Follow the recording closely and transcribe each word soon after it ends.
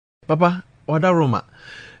Papa, Oda Roma,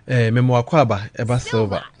 Memo Kwaba, Eba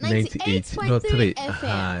Silver, 98.3.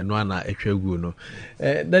 Aha, no ana Echweguno.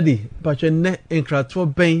 Daddy, but your net in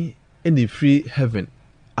Kratwa Bain in the free heaven.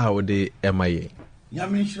 Our day, MIA.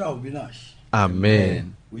 Yamishra Vinash.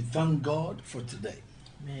 Amen. We thank God for today.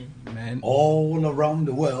 Amen. All around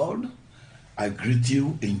the world, I greet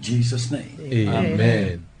you in Jesus' name.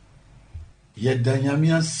 Amen.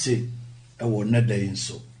 Yedanyamia se ewo neda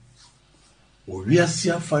inso.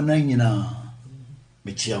 Owiasia fana nyina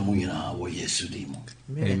mechiamu nyina wo Yesu dimo.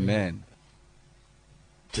 Amen.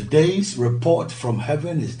 Today's report from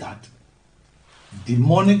heaven is that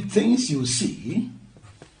demonic things you see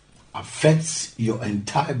affects your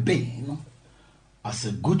entire being as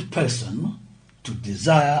a good person to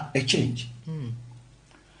desire a change.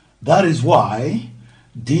 That is why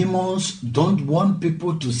demons don't want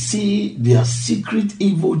people to see their secret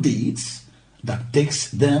evil deeds that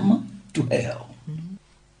takes them to hell.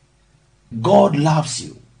 God loves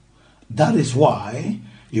you. That is why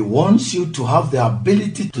He wants you to have the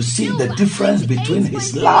ability to see the difference between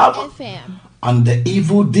His love and the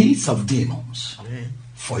evil deeds of demons.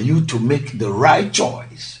 For you to make the right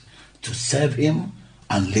choice to serve Him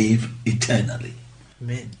and live eternally.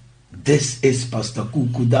 Amen. This is Pastor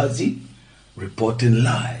Kuuku Dadzie reporting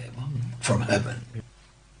live from heaven.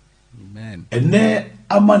 Amen. And there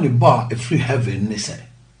amani bar a free heaven ni say.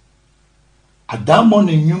 Adamo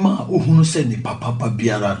ni nyuma uhunu se ni papa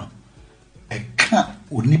biara no. Eka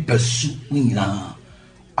uni pesu nyina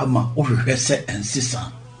ama ohwehwe se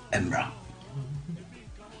ensisa emra.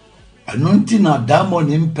 Anunti na Adamo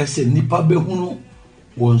ni mpese nipa behunu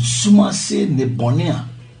won suma se ne bone a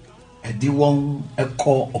edi won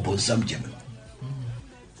ekọ obonsam gem.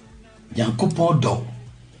 Yankopon do.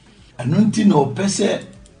 Anunti na opese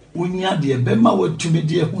unya de bema watumi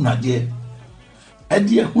de ehunade.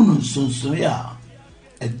 Edi ehunu nsonson ya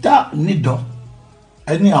eda ni do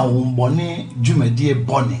eni awombone dwumadie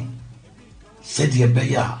bone. Sede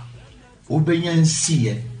beya obenya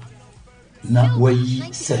nsiye na wayi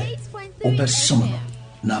se obesom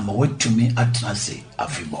na ma watumi atrase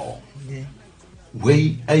afibo.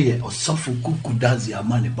 We aye osofo Kuuku Dadzie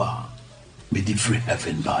amane ba me di free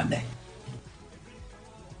heaven bane.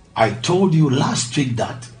 I told you last week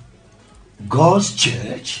that God's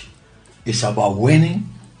church is about winning,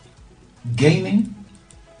 gaining,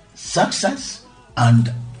 success,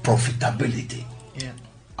 and profitability,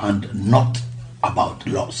 and not about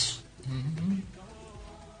loss.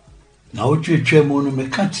 Now, what you mo no me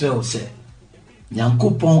ka kire o se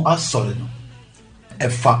Nyankopon asore no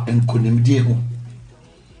efa enkonimdie ho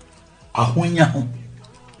ahonya ho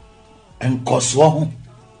enkoso ho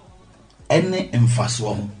ene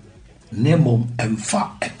emfaso ho nemom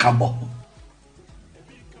emfa ekabo ho.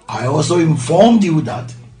 I also informed you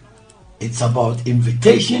that it's about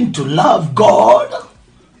invitation to love God,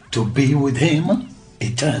 to be with Him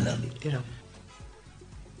eternally.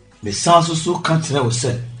 Me sanso so ka kire o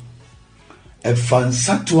se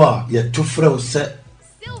efansato a yetofre o se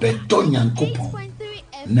bedo Nyankopon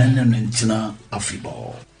nana ntina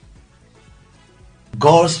afibo.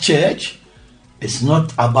 God's church is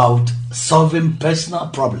not about solving personal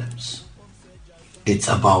problems. It's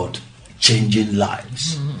about changing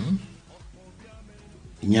lives.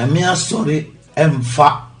 Nyame sorry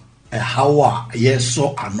emfa hawa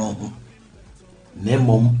yeso ano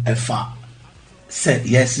nemom efa se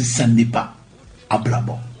yes sanipa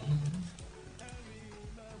abrabo.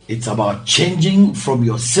 It's about changing from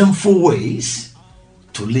your sinful ways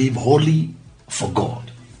to live holy for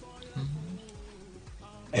God.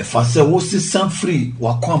 If I say what's the free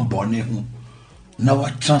wakwan bone hu na wa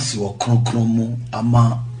trans wo kronkron mu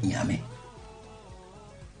ama nyame.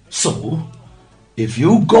 So if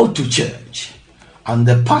you go to church and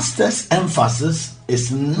the pastor's emphasis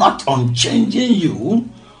is not on changing you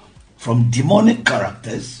from demonic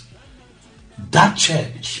characters, that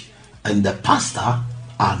church and the pastor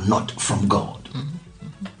are not from God.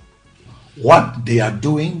 What they are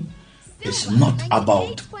doing is not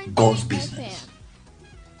about God's business.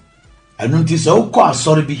 I notice okwa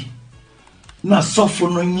sorry bi na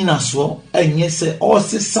sofo no nyina so enye se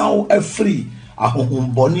osisan afri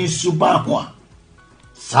ahohomboni suba ho a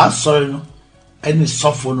sa sorry no eni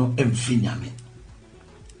sofo no emfi nyame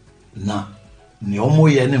na ne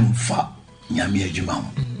omoye ne mfa nyame adwuma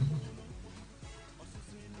ho.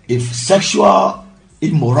 If sexual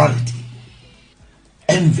immorality,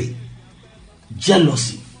 envy,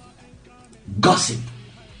 jealousy, gossip,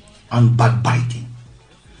 and backbiting,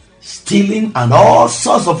 stealing, and all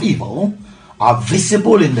sorts of evil are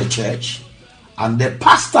visible in the church, and the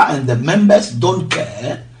pastor and the members don't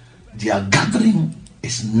care, their gathering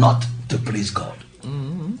is not to please God.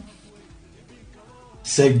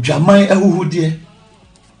 se dwaman ahuhudie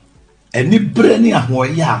eni breni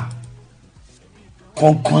ahoya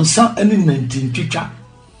konkonsa eni nantintwitwa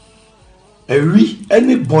ewi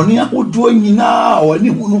eni boni ahodo nyina oni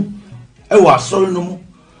hunu ewa asori no mu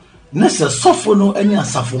na se sofo no eni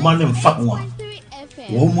asafoma ne mfa ho a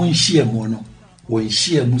wo mu nhie mu no wo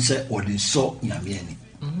nhie mu se odi so nyame ani.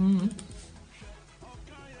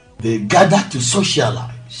 They gather to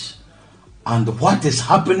socialize, and what is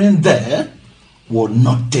happening there will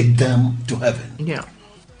not take them to heaven. Yeah.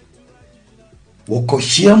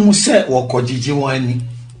 Wokoshia mu se wokojiji wani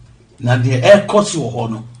na de ekosi wo ho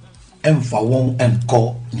no emfa won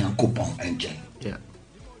enko Nyankopon enjen. Yeah.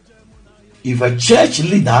 If a church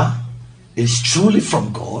leader is truly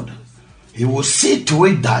from God, he will see to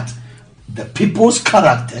it that the people's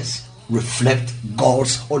characters reflect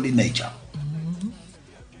God's holy nature.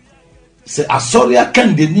 Se asoria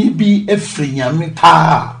kende ni bi efri nyame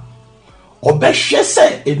pa obehwe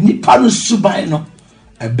se enipa no suban no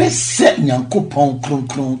ebese Nyankopon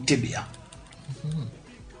kronkron tebia.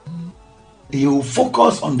 You will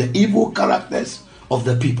focus on the evil characters of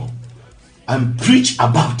the people and preach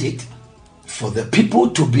about it for the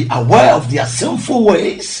people to be aware of their sinful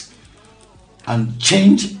ways and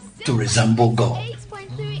change to resemble God.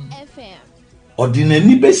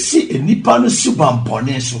 Ordinary besi enipa no suban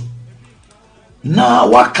pone so na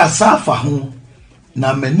wakasa fa ho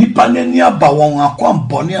na manipa nani aba won akwam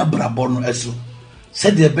bone abrabo no eso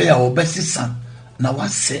said the be ya obesisa na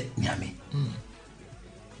wase nyame.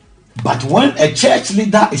 But when a church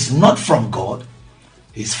leader is not from God,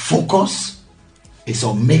 his focus is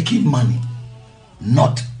on making money,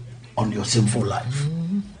 not on your sinful life.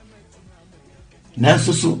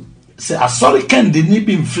 Nanso so say asori kan de ni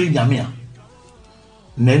bi mfiri nyame a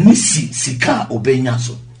na ni sika obenya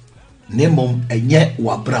so nemom enye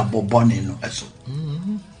wabrabo bone no eso.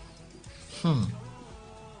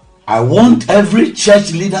 I want every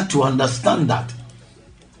church leader to understand that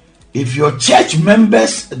if your church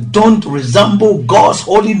members don't resemble God's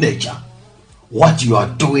holy nature, what you are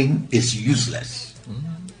doing is useless.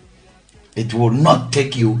 It will not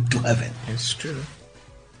take you to heaven. It's true.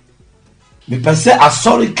 Me pese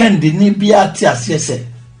asori kendi ni bia ti asese.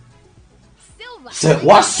 Se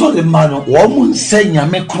wasori mano wo mun se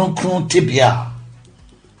nyame kronkron tebia.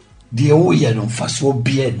 De wo ye no faso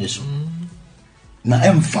bia ni so. Na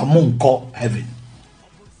emfa monko heaven.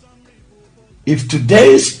 If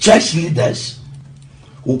today's church leaders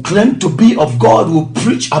who claim to be of God will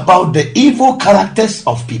preach about the evil characters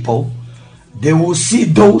of people, they will see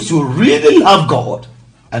those who really love God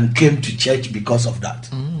and came to church because of that.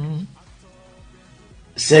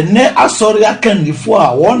 Se ne asori akandifo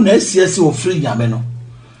a won na siese ofri nyame no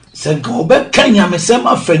se nka obeka nyame sem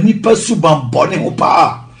afa nipa suban bone ho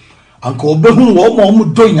pa anka obehu wo mo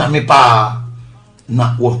do nyame pa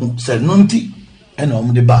na wo se nunti ena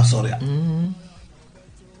om de ba asori.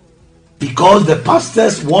 Because the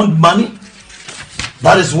pastors want money,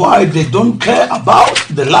 that is why they don't care about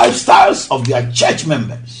the lifestyles of their church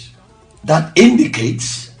members. That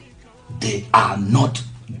indicates they are not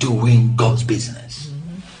doing God's business.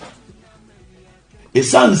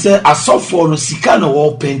 Esan se asofo no sika no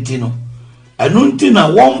wo penti no enu nti na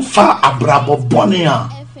won fa abrabo bone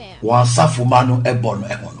a wan safoma no ebo no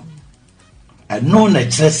eho no enu na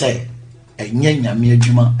kire se enye nyame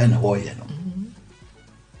adwuma ena wo ye no.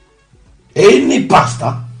 Any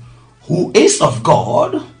pastor who is of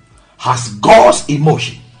God has God's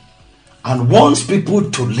emotion and wants people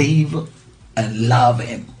to live and love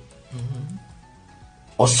him.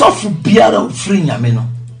 Osofu biara free nyame no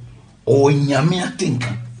o nyame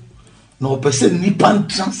atinka no pese nipa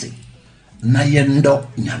ntrase na yendo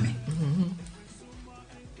nyame.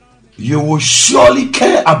 You will surely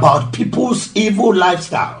care about people's evil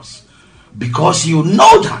lifestyles because you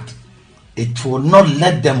know that it will not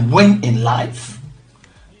let them win in life,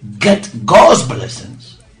 get God's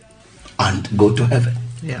blessings, and go to heaven.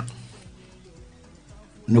 Yeah.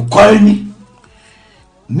 No kwani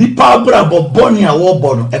nipa brabo boni a wo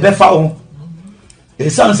bono ebefa ho.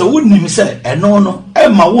 Esan se wonnim se eno no e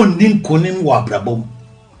ma wonni nkonim wo abrabom.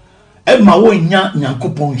 E ma wonya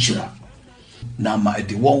Nyankopon hira. Na ma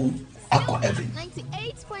edi won akọ heaven.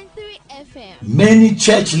 98.3 FM. Many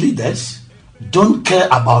church leaders don't care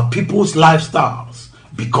about people's lifestyles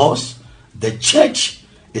because the church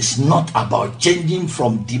is not about changing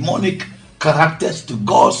from demonic characters to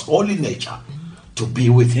God's holy nature to be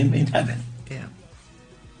with him in heaven. Yeah.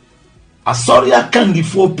 Asori akandi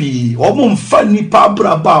fopi omo mfa nipa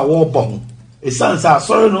braba wo bon esansa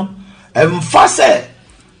asori no emfa se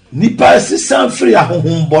nipa sisan free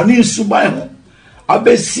ahohom boni suban ho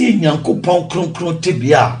abesi Nyankopon kronkron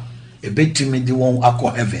tebia ebetumi di won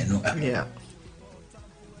akọ heaven no. Yeah.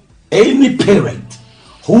 Any parent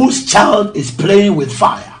whose child is playing with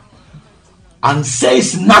fire and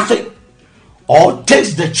says nothing or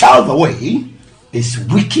takes the child away is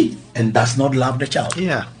wicked and does not love the child.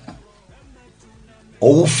 Yeah.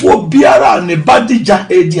 Owufo biara ne badija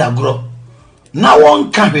edi agro na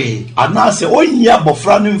won ka hwe anase onyi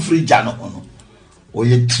abofra no mfiri ja no no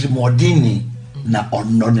oye trimodini na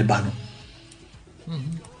onno ne ba no.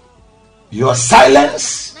 Your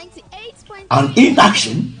silence and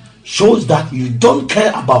inaction shows that you don't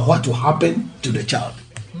care about what will happen to the child.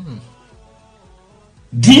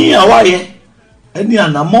 Din awaye eni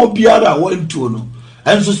anamo biara wantu no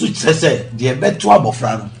enso so kyerese de beto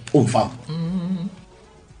abofra no omfam.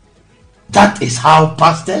 That is how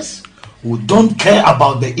pastors who don't care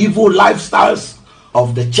about the evil lifestyles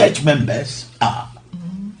of the church members are.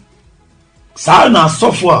 Sana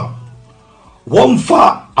sofwa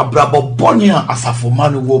wonfa abrabobonia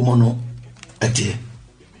asafomanu womono ete.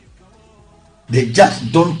 They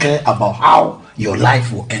just don't care about how your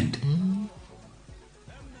life will end.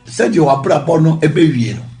 Said you abrabono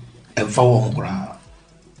ebewie no emfa won kra.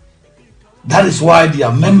 That is why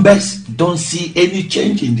their members don't see any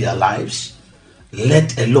change in their lives,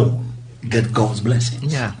 let alone get God's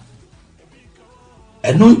blessings. Yeah.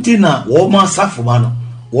 Enuntina woma safumano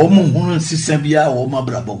womu hunu sisebia woma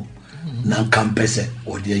brabom na kampese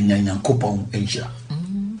odi nyankopon enhira.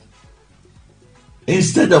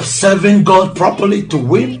 Instead of serving God properly to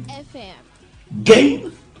win,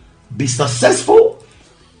 gain, be successful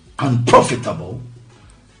and profitable,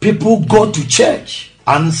 people go to church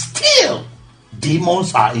and still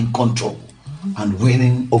demons are in control and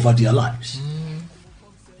winning over their lives.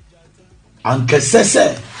 And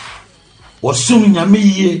kesese wasumi nyame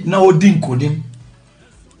yie na odi nkodim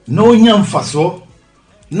na onyamfaso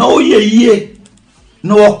na oyeye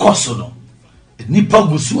na okoso no nipa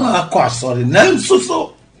gusua akọ asori na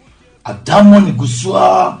nsoso adamoni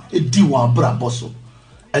gusua edi wa braboso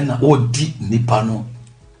ena odi nipa no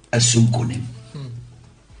esunkonim.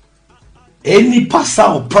 Any pastor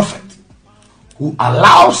or prophet who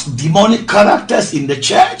allows demonic characters in the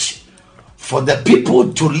church for the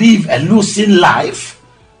people to live a losing life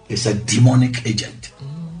is a demonic agent.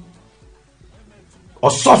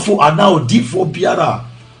 Osofo ana odifo biara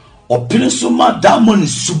opinsuma damoni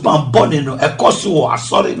subambone no ekoso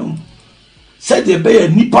asori no said ebe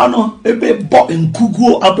nipa no ebe bo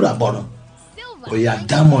nkuguo abrabo no oya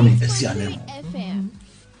damoni esianemo.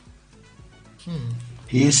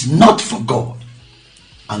 He is not for God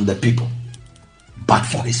and the people, but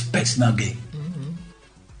for his personal gain.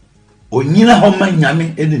 Onyina homa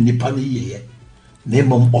nyame ene nipa ne yeye ne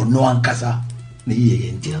mom ono ankasa ne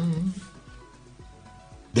yeye ntia.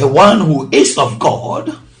 The one who is of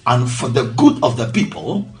God and for the good of the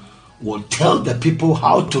people will tell the people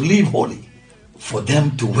how to live holy for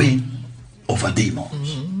them to win over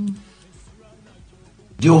demons.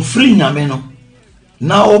 The offering nyame no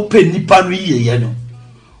na open nipa no yeye no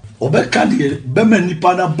obeka de bema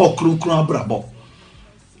nipa na bokru kru abrabo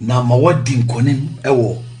na mawadi nkonim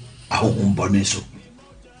ewo ahohombone so.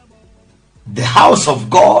 The house of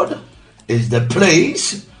God is the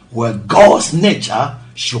place where God's nature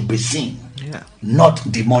should be seen,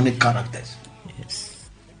 not demonic characters. Yes.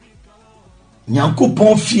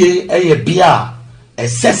 Nyankopon fie eye bia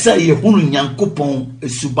esese ye hunu nyankopon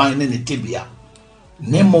esuban ne tebia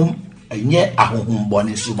nemom enye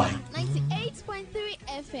ahohombone suban. 98.3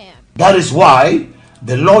 FM. That is why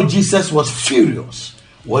the Lord Jesus was furious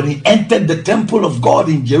when he entered the temple of God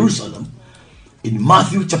in Jerusalem in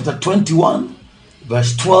Matthew chapter 21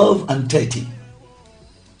 verse 12 and 13,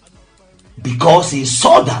 because he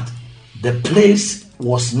saw that the place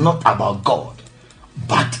was not about God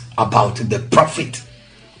but about the profit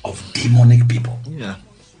of demonic people. Yeah.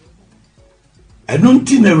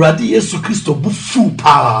 Enunti ne radi Yesu Kristo bufu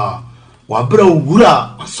pa wabra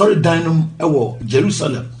wura sorry dinum ewo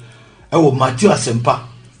Jerusalem ewo Matthew asempa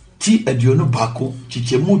ti aduonu bako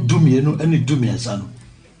chichemu dumienu ene dumiensa no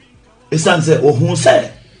esanse ohun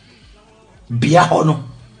se bia ho no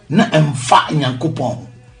na emfa nyankopon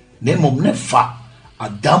na mom ne fa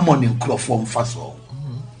adamon nkrofo mfa so.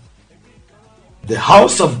 The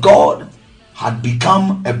house of God had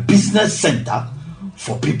become a business center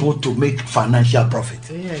for people to make financial profit.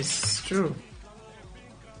 Yes, true.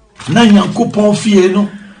 Na nyankopon fie no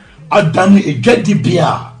adane edwadi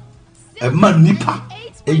bia e man nipa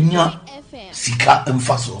enya sika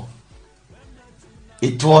emfaso.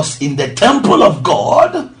 It was in the temple of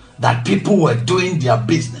God that people were doing their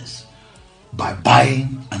business by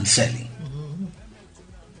buying and selling.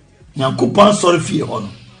 Nyankopon sorry fie hono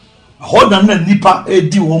Hoda na nipa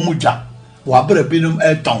edi womuja. Wabere binum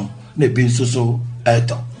eton ne bin so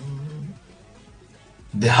eton.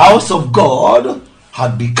 The house of God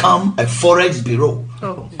had become a forex bureau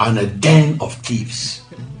and a den of thieves.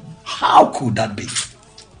 How could that be?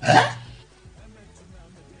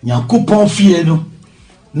 Nyankopon fie no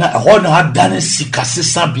na ɛhɔ na adane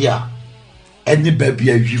sikasesa bia ɛne baabi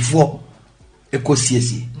awifo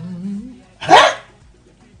ekosiesie.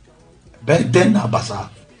 But then abasa.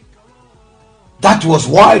 That was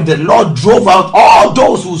why the Lord drove out all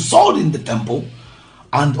those who sold in the temple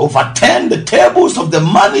and overturned the tables of the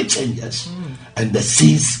money changers and the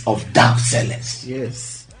seats of dove sellers.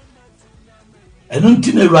 Yes. And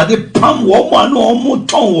until the radi pam woman no mo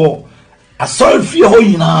ton I saw it fie ho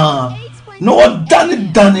yina. No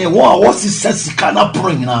dane was sika na pro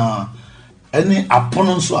yina. Any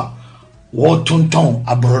apono so a wo tonton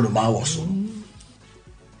abroad ma wo so.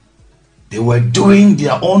 They were doing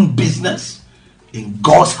their own business in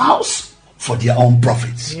God's house for their own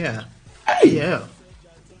profits. Yeah. Hey. Yeah.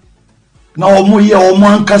 Now omo ye omo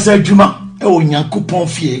ankasa adwuma e wo Nyankopon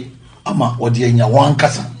fie ama wo de anya wo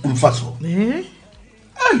ankasa mfa so. Hey.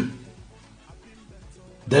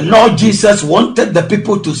 The Lord Jesus wanted the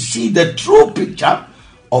people to see the true picture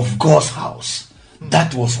of God's house.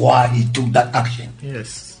 That was why he took that action.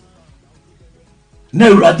 Yes. Na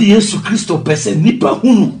uradi Yesu Kristo pese nipa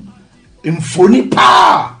hunu mfoni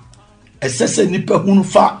pa esese nipa hunu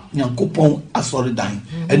fa Nyankopon asori dan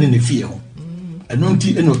ene ne fie ho. Eno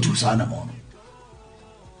nti eno tu sa na mo.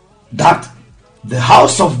 That the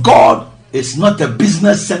house of God is not a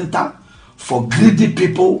business center for greedy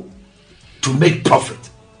people to make profit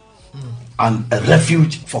and a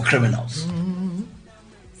refuge for criminals.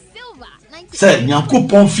 Say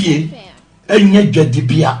Nyankopon fie enye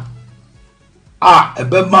dwadibia a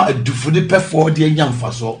ebema edufuni pefo de enya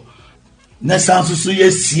mfaso na sanso so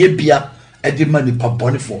yesie bia ede manipa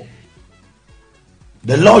bonefo.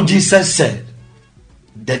 The Lord Jesus said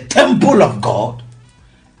the temple of God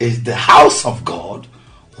is the house of God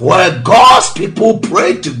where God's people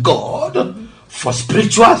pray to God for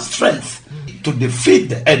spiritual strength to defeat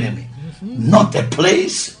the enemy, not a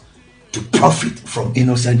place to profit from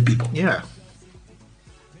innocent people. Yeah.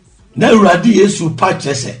 Na uradi Yesu pa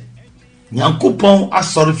chese Nyankopon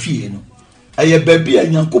asori fie no eye baabi a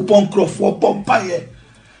Nyankopon krofo pompaye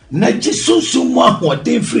na jisunsun mu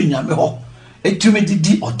ahoden firi nyame ho etumi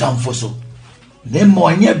didi otamfo so na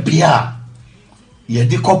moanye bia ye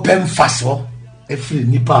de kopem faso efiri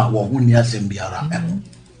nipa wo hu ni asem biara.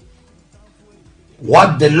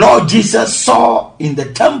 What the Lord Jesus saw in the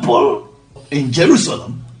temple in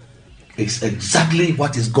Jerusalem is exactly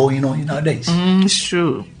what is going on in our days. It's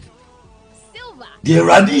true. The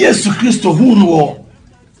Radi Yesu Kristo hunu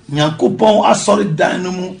Nyankopon asori dan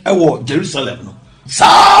no mu ewo Jerusalem no.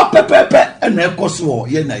 Sa pepepe ena ekoso wo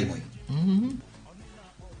ye na imo.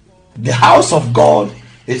 The house of God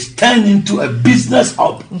is turned into a business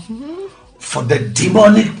hub for the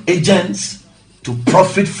demonic agents to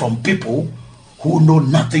profit from people who know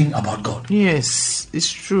nothing about God. Yes,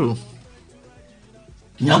 it's true.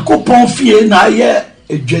 Nyankopon fie na ye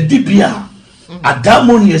edwadibia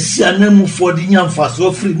Adamo ne asia na mu for di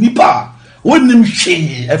nyamfaso free nipa wonim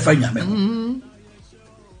hwe efa nyame.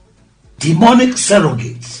 Demonic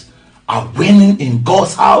surrogates are winning in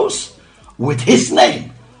God's house with his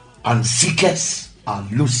name and seekers are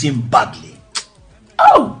losing badly.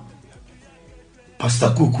 Oh, Pastor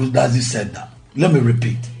Kuuku Dadzie said that. Let me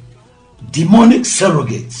repeat. Demonic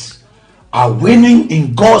surrogates are winning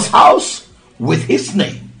in God's house with his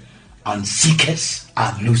name and seekers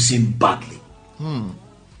are losing badly.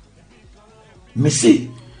 Me say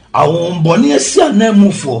awon boni asia na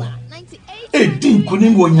mufo edin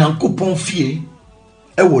kunim wo Nyankopon fie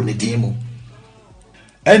e wo ne din mu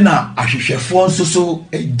ena ahwehwefo nso so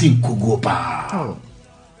edin kuguo pa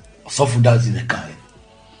so for that in the kai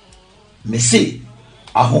me say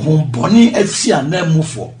ahohom boni asia na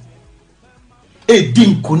mufo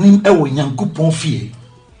edin kunim e wo Nyankopon fie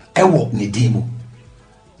e wo ne din mu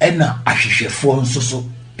ena ahwehwefo nso so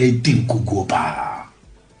edin kuguo pa.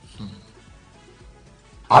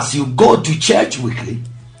 As you go to church weekly,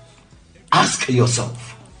 ask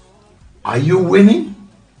yourself, are you winning,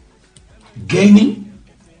 gaining,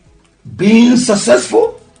 being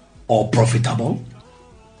successful, or profitable?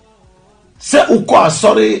 Se uko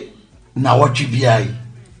asori na wachi biai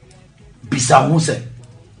bisa hu se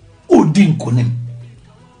udi nkunim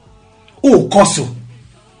u koso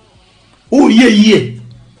u ye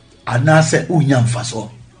anase u nyamfaso.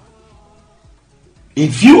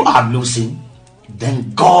 If you are losing,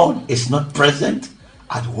 then God is not present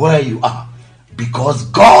at where you are, because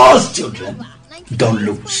God's children don't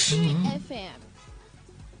lose. 98.3 FM.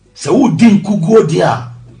 So who didn't go there?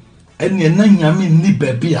 And you know, Yami ni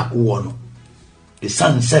baby a one. The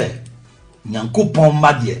son said, Nyankopon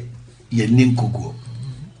madye ye ninkugo.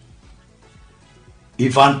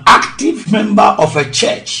 If an active member of a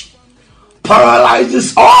church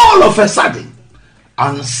paralyzes all of a sudden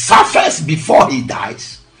and suffers before he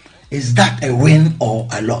dies, is that a win or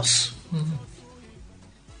a loss?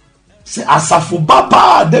 Say asafu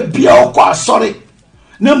baba de bia okwa sorry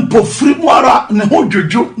ne mpofiri mwara ne ho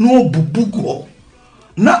dwodwo no bubugo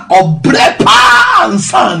na obre pa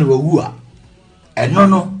ansan wawu a eno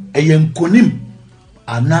no eye nkonim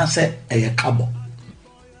anase eye kabo.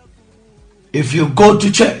 If you go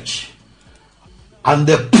to church and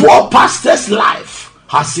the poor pastor's life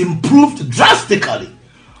has improved drastically,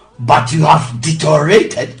 but you have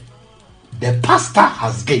deteriorated, the pastor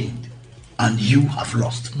has gained and you have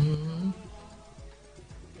lost.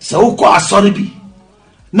 So uko asori bi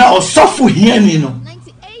na osofu hieni no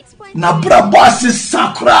 98.3 na brabo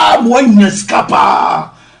asisa kra mo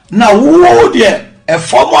nyeskapa na wo de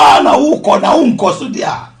efoma na uko na unko so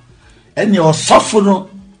dia ene osofu no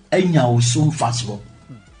enya osum fasbo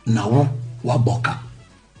na wo waboka.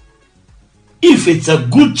 If it's a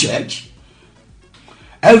good church,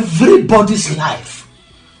 everybody's life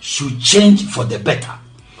should change for the better.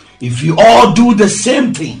 If you all do the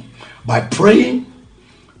same thing by praying,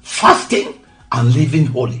 fasting, and living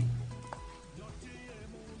holy.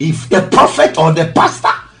 If the prophet or the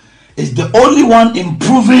pastor is the only one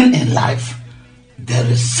improving in life, there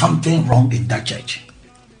is something wrong in that church.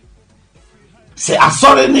 Say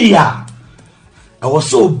asore ni ya I was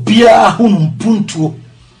so bia hun puntu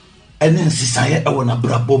ene nsisaye e wona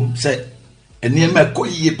brabom se ene me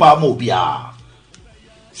koyi pa mo bia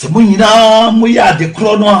se mo nyina mo ya de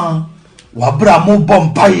kro no a wa bra mo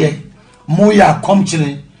bompaye mo ya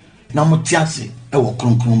komchine na mo tiase e wo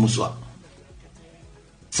kronkron mo so a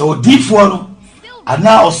so difo no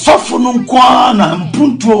ana osofo no nkwa na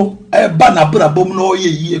mpuntu e ba na brabom no ye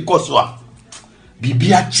yie koso a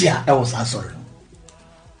bibia chia e wo sa sorry.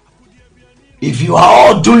 If you are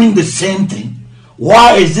all doing the same thing,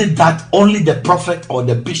 why is it that only the prophet or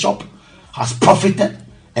the bishop has profited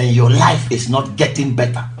and your life is not getting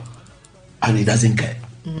better and he doesn't care?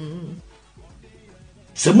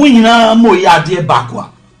 Se mo nyina mo ya de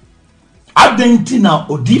bakwa adenti na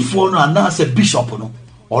odifo no ana se bishop no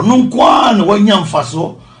ono nkwa na wanya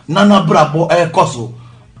mfaso na na brabo ekoso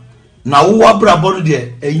na wo brabo no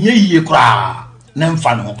de enye yie kra na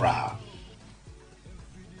mfa no kra.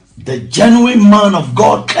 The genuine man of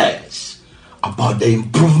God cares about the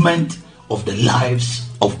improvement of the lives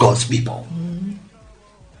of God's people.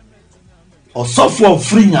 Osofo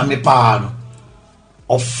free nyame pa no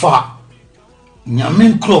ofa nyame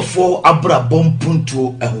nkrofo abrabom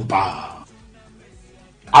puntu ehopa.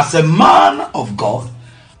 As a man of God,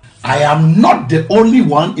 I am not the only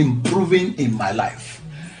one improving in my life.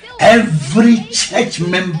 Every church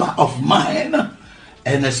member of mine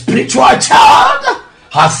and a spiritual child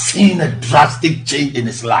has seen a drastic change in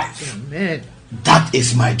his life. Amen. That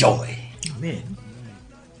is my joy. Amen.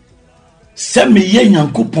 Send me ye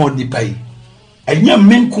Nyankopon di pay. Enya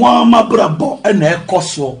menkwa mabrabo ena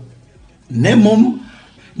ekoso. Nemom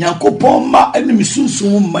Nyankopon ma ene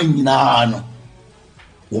misunsun ma nyina no.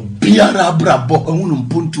 Obiara brabo ehunu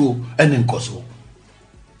mpuntu ene nkoso.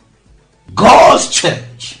 God's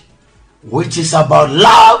church, which is about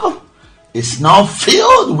love, is now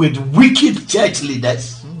filled with wicked church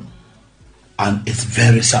leaders, and it's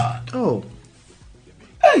very sad. Oh,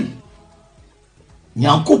 Hey,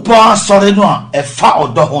 Nyankopon asore no a efa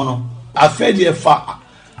odo ho no afedi efa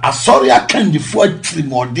asore akandifo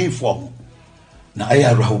atrimodinfo na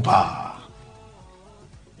aya rahopa.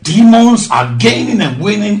 Demons are gaining and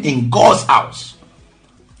winning in God's house,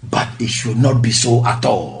 but it should not be so at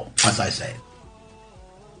all, as I said.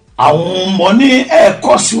 Awon money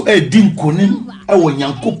kosu dinkunim wo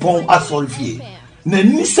Nyankopon asore fie na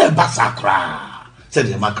ni se basakra said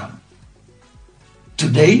the makam.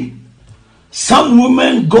 Today, some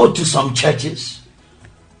women go to some churches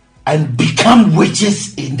and become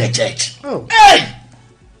witches in the church. Oh. Hey!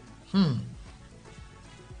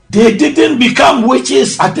 They didn't become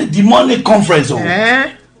witches at the demonic conference.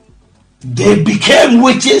 They became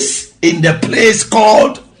witches in the place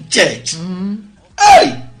called church.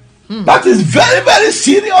 Hey! That is very, very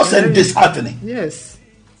serious and disheartening. Yes.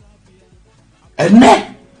 And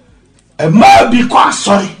then, a man be quite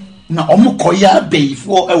sorry. Na omukoya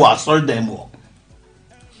beifo e wa sorry dem wo.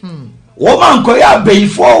 Woman koya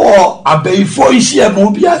beifo wo abeifo ihie mo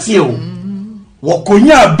bi ase o. Wo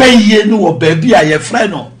konya beye no wo ba bi a ye frɛ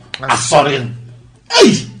no asɔre.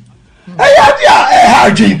 Hey!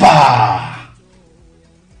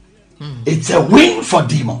 It's a win for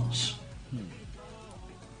demons.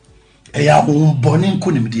 It's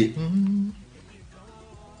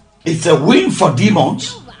a win for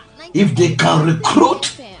demons if they can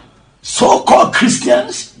recruit so-called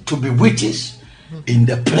Christians to be witches in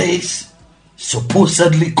the place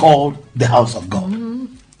supposedly called the house of God.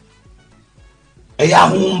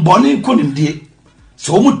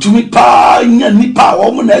 So mutumi pa nya nipa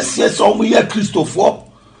wo mo na ese so mo ye Kristofo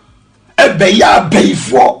e be ya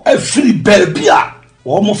beifo e free berbia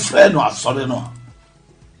wo mo frɛ no asɔre no.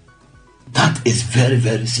 That is very,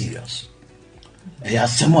 very serious.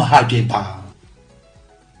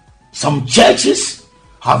 Some churches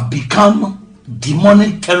have become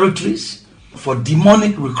demonic territories for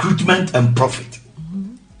demonic recruitment and profit.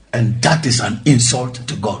 And that is an insult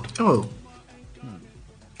to God. Oh.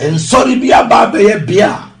 And sorry bia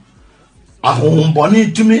bia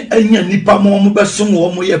ahomboni to me enya nipa mo mo besom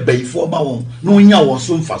wo mo ye beifo ma won no nya wo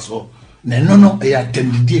so mfaso na no e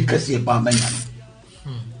atendidie kase ba manya.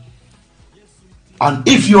 And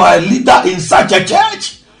if you are a leader in such a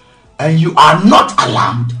church and you are not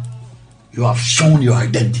alarmed, you have shown your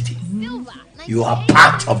identity. You are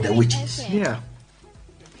part of the witches. Yeah.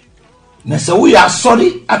 Nese we are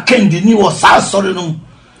sorry akendini was sorry no.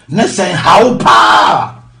 Nese how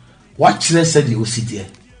pa. What said you sit here?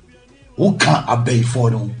 Who can't obey for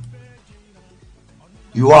them?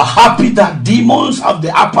 You are happy that demons have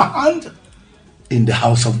the upper hand in the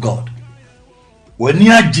house of God. When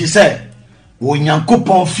you are Jesus, when you are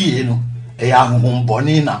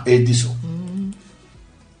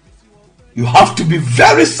you have to be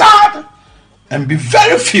very sad and be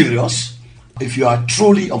very furious if you are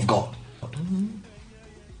truly of God.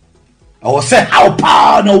 I will say how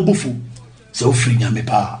power no bufu so free me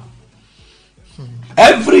power.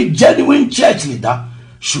 Every genuine church leader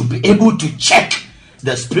should be able to check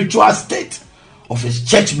the spiritual state of his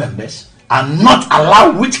church members and not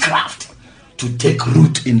allow witchcraft to take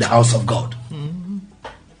root in the house of God.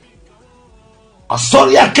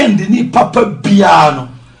 Asori akendini papa biano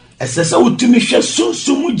esese utumi hwe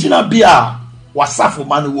sunsumu gina bia wasafo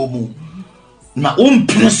manu wo mu na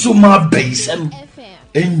umpreso ma beisem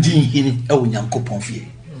engine hini e onyankopon fie.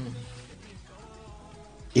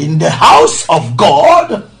 In the house of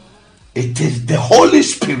God, it is the Holy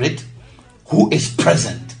Spirit who is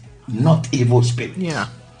present, not evil spirits. Yeah.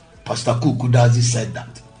 Pastor Kuuku Dadzie said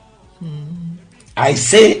that. I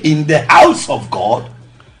say in the house of God,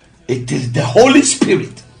 it is the Holy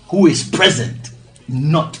Spirit who is present,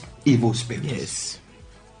 not evil spirits. Yes.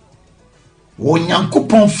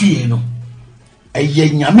 Wonyankopon fie no eye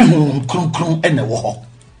nyame honhom kronkron ene wo ho.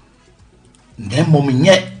 Ndem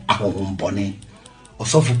nye ahonhom bone.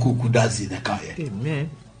 Osofu Kuuku Dadzie na kaye. Amen.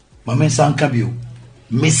 Mame sanka bio.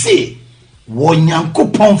 Me say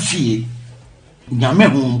wonyankopon fie nyame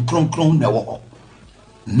honhom kronkron na wo ho.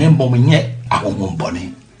 Ndem nye ahonhom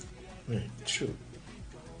bone. True.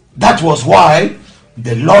 That was why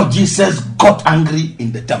the Lord Jesus got angry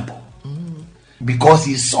in the temple. Because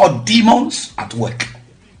he saw demons at work.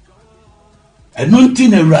 And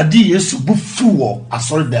nothing Radi Yesu bufu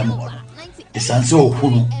asori dem ho. Esanse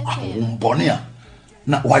ohunu ahombone a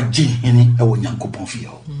na waji hini e wonyankopon fie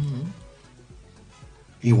ho.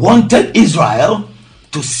 He wanted Israel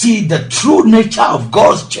to see the true nature of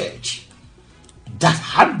God's church that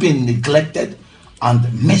had been neglected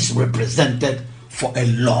and misrepresented for a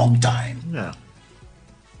long time. Yeah.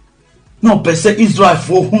 No pese Israel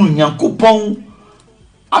for hunu nyankopon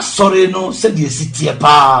asore no said ye sitie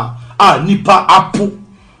pa a nipa apo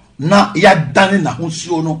na yadane na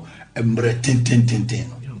honsuo no embre tenten.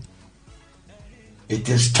 It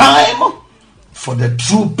is time for the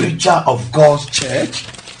true picture of God's church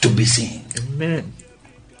to be seen. Amen.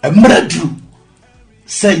 Embre dru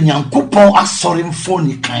say nyankopon asore mfo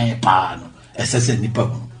ni kan pa no esese nipa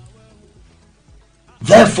hu.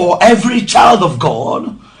 Therefore, every child of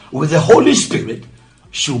God with the Holy Spirit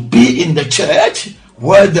should be in the church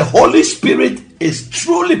where the Holy Spirit is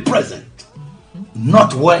truly present,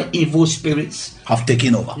 not where evil spirits have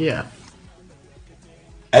taken over. Yeah.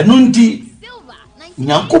 Enundi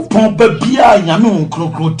nyankopon babia nyame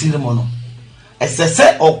onkronkron tirimo no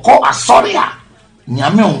esese okọ asori a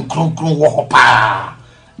nyame onkronkron wo ho pa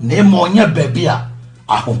na mo nya babia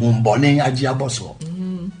ahohombone agi aboso.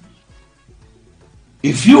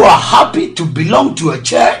 If you are happy to belong to a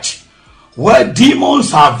church where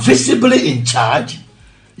demons are visibly in charge,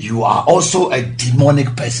 you are also a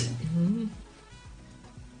demonic person.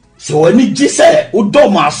 So when you say,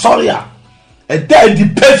 "Udoma soria," a dead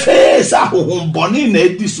face a homboni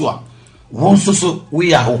ne diswa, one so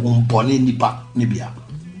we are homboni nipa nibia.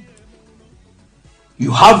 You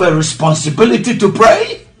have a responsibility to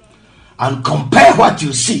pray and compare what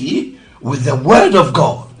you see with the word of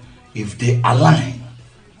God if they align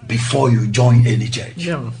before you join any church.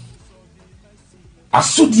 Yeah.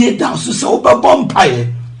 Asudie da so se obebom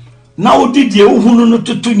paye na odidie uhunu no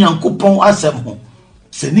tutu Nyankopon asem ho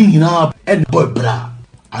se ni nyina en boy bra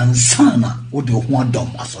ansana odi ho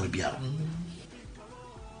adom asori biara.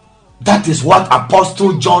 That is what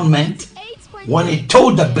Apostle John meant when he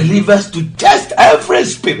told the believers to test every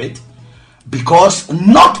spirit, because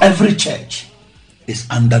not every church is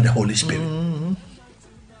under the Holy Spirit.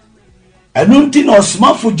 Enunti no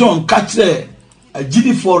smafo John kachre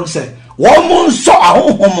agidi for say woman so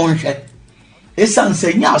ahohom nhwe esan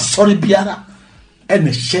say nya asori biara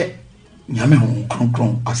ene hye nyame ho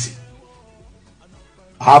kronkron ase.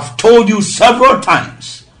 I've told you several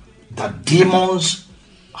times that demons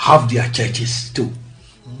have their churches too.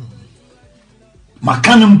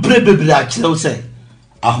 Makanum prebebre akire say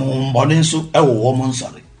ahombone so ewo woman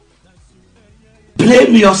sorry.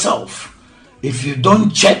 Blame yourself if you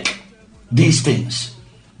don't check these things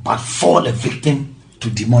but fall a victim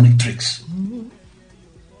to demonic tricks.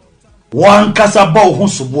 One kasabo ho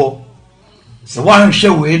sobo se wan hwe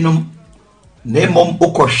weenum na mom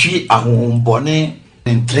okohwe ahombone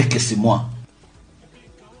ntrekesimo.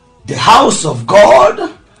 The house of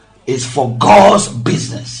God is for God's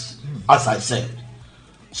business, as I said.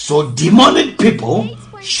 So demonic people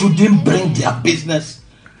shouldn't bring their business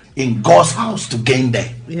in God's house to gain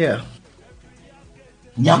there. Yeah.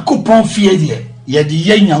 Nyankopon fie de ye de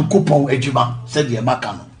ye Nyankopon adwuma said ye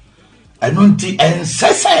maka no. Eno nti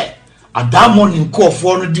ensese adamo ni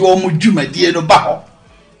nkofo no de omo dwumadie no ba ho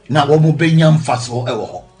na wo mo benya mfaso ewo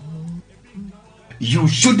ho. You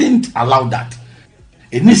shouldn't allow that.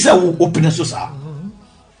 Enisa wo open so sa.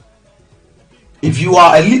 If you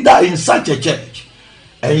are a leader in such a church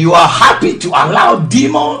and you are happy to allow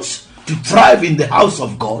demons to thrive in the house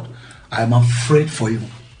of God, I am afraid for you.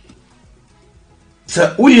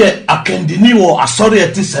 So we akendini wo asori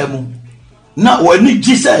etisemu na wani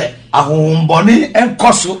gise ahomboni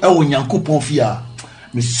enkoso ewo Nyankopon fia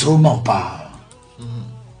misroma pa.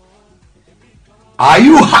 Are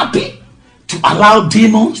you happy to allow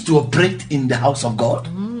demons to operate in the house of God?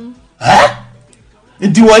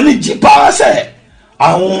 Ndi wani jipa se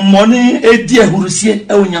ahomboni edi ehurusie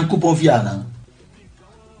ewo Nyankopon fia na.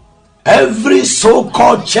 Every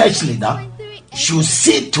so-called church leader should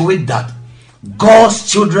see to it that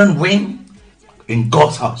God's children win in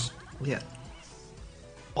God's house. Yeah.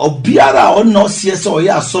 Obiara ono siese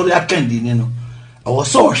oya asori akandini no. Ewo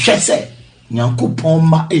so hwe se Nyankopon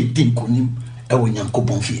ma edi nkonim ewo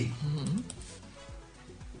Nyankopon fie.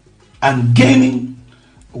 And gaining,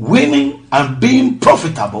 winning and being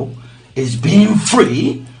profitable is being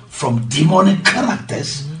free from demonic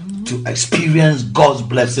characters to experience God's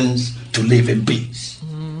blessings to live in peace.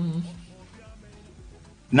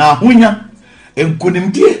 Na hunya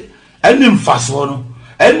enkunimdie eni mfaso no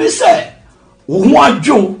eni se wo ho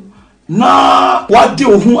adwo na wade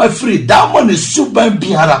wo ho afiri damo ne suban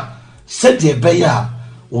biara se de beya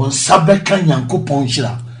won sabeka Nyankopon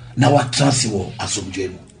hira na watransi wo asomdwe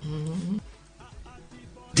mu.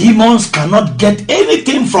 Demons cannot get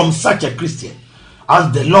anything from such a Christian,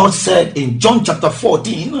 as the Lord said in John chapter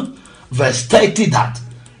 14 verse 30 that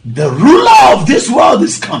the ruler of this world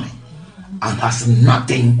is coming and has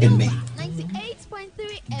nothing in me.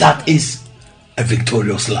 That is a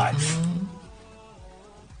victorious life.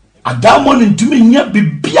 Adamon intumi nya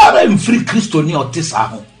bibiara mfiri Kristo ni otisa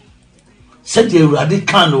ho. Said the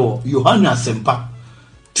Radicano Yohana Sempa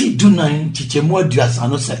ti dunan chichemu aduasa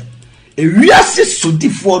no se ewiase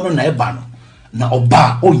sodifo no na eba no na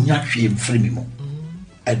oba onya hwe mfiri mi mo.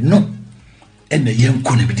 Eno ene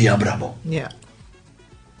yenkone bi dia brabo. Yeah.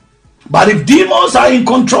 But if demons are in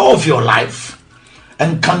control of your life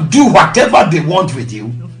and can do whatever they want with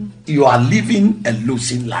you, you are living a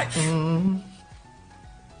losing life.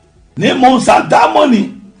 Demons are that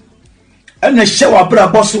money and a shower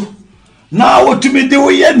braboso. Now what to me do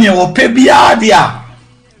ye ne o pe bia dia.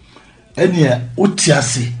 Ene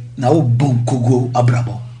otiase na o bonkogo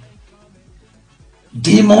abrabo.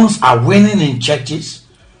 Demons are winning in churches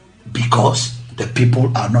because the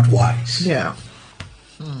people are not wise. Yeah.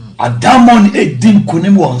 Adamon edim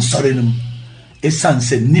kunim won sorenum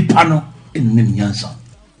esanse nipano ennim nyansa.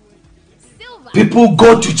 People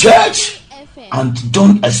go to church and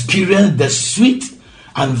don't experience the sweet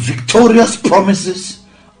and victorious promises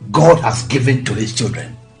God has given to his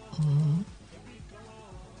children.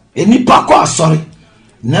 Enipa ko asori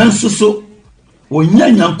nanso so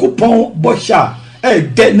wonya Nyankopon bosha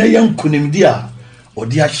de na yankunim dia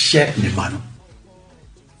odi ahye ne ma no.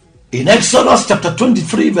 In Exodus chapter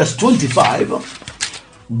 23 verse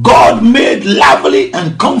 25, God made lovely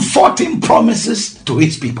and comforting promises to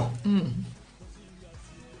his people.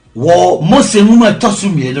 Wo Mose mu etosu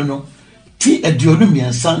mienu no ti aduonu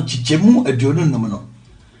miensan chichemu aduonu num no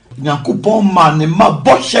Nyankopon ma ne ma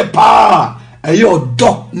boshe pa eyo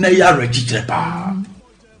do na yare chichire pa.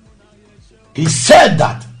 He said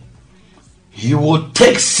that he would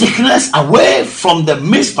take sickness away from the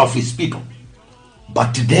midst of his people.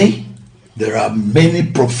 But today, there are many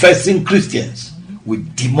professing Christians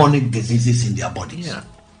with demonic diseases in their bodies. Yeah.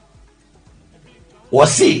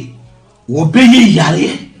 Wasi, wobeyi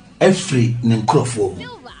yare every nenkrofo.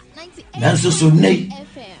 Nanso so nei,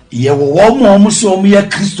 ye wo mo so mo ye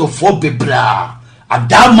Christopher bebra.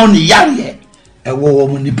 Adamon yare e wo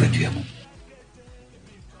mo ni peduamu.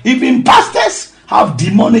 Even pastors have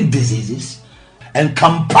demonic diseases and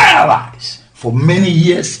can paralyze for many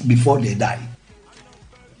years before they die.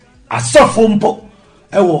 Asofo mpo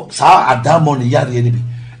ewo sa adamon yare ni bi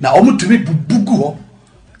na omo tumi bubugu ho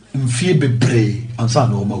mfie bebre ansa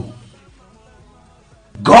na omo.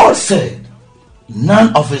 God said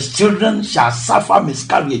none of his children shall suffer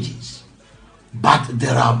miscarriages, but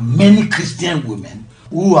there are many Christian women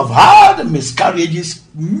who have had miscarriages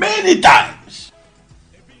many times.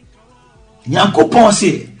 Nyankopon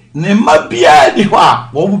say ne mabia ni ho a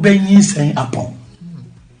wo benyin sen apon.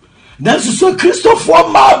 Nanso so Christopher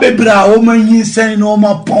ma bebra o manyin sen no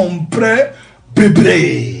ma pompre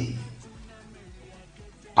bebre.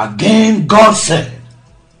 Again God said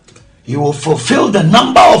he will fulfill the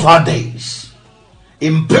number of our days,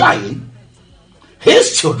 implying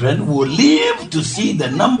his children will live to see the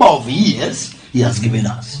number of years he has given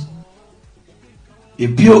us.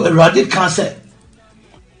 Ebio erade kan say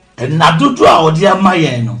enadodo a odi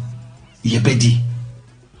amaye no yebedi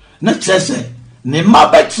na kyerɛ ne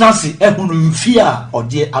mabɛtena se ehunu mfia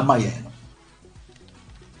odi amaye no.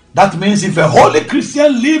 That means if a holy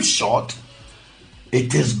Christian lives short,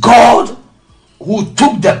 it is God who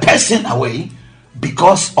took the person away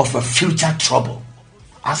because of a future trouble,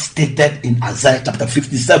 as stated in Isaiah chapter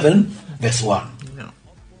 57 verse 1. Yeah.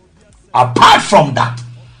 Apart from that,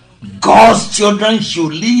 God's children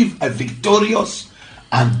should live a victorious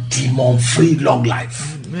and demon-free long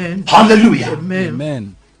life. Amen. Hallelujah.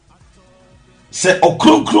 Amen. Se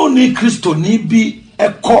okronkron ni Kristo ni bi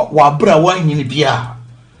eko wabra wanyini bia.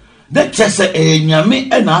 De chese enyame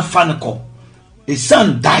na afa ne ko.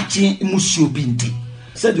 Esan dachi musuo bi nti.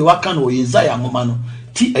 Se de waka no Isaiah ngoma no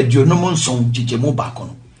ti aduonum nson chichemu ba ko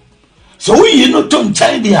no. So we no to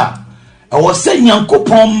nkyɛn dia. Ɛwɔ sɛ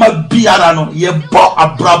Nyankopɔn ma biara no ye bɔ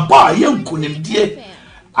abrabɔ a ye nkunimdie.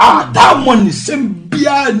 Da mo ni sem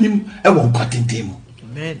bia nim ɛwɔ kwatenten mu.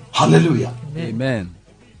 Amen. Hallelujah. Amen.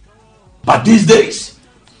 But these days,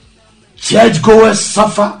 churchgoers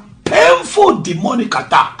suffer painful demonic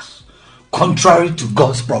attacks contrary to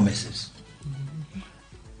God's promises.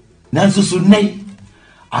 Nanso so nei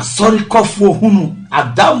asori kofo hunu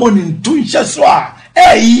adamon ntunhye so a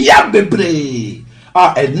ya bebre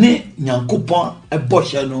a ene Nyankopon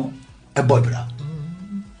ebɔhye no ebɔbra.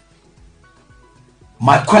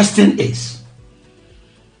 My question is,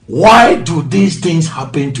 why do these things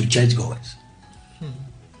happen to churchgoers?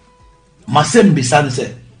 Masem bisan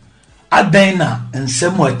se adena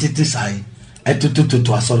nsemo atiti sai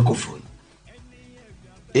etututu asori kofo.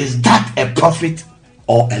 Is that a profit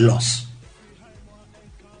or a loss?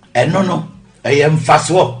 And no, I am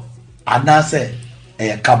faswo, and I say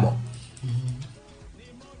a cabo.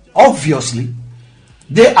 Obviously,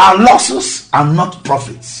 they are losses and not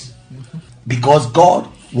profits, because God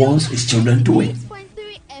wants his children to win.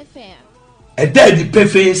 A daddy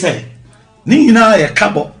pefe say, Nina a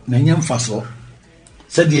cabo, Nanyam faswo,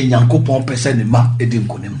 said the Yankupon pesenima edim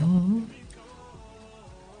konem.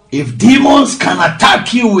 If demons can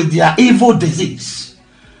attack you with their evil disease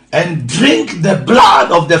and drink the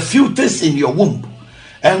blood of the fetus in your womb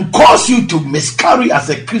and cause you to miscarry as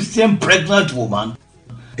a Christian pregnant woman,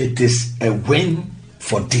 it is a win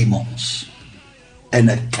for demons and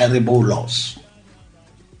a terrible loss.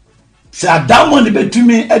 Say Adamo ni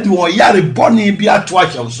betumi edi won yare boni bi ato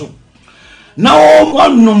ahyew so. Na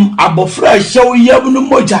onum abofra ahyew yabunu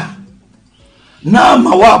moja. Na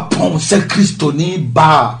ma wa pon se Kristo ni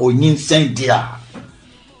ba onyinsen dia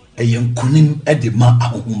eyenkunim edema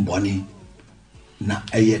ahohomboni na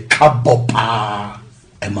eye kabopa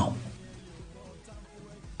ema.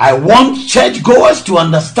 I want churchgoers to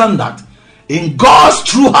understand that in God's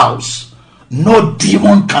true house, no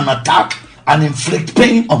demon can attack and inflict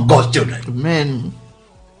pain on God's children. Amen.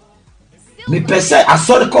 Me pese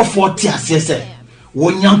asore ko 40 asese wo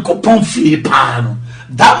Nyankopon fie pa no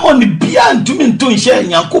that money bia ntumi nto nhye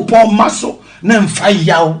Nyankopɔn maso na mfa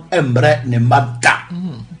yaw embre ne mada.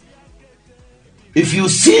 If you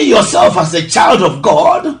see yourself as a child of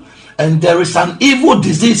God and there is an evil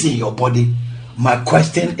disease in your body, my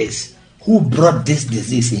question is, who brought this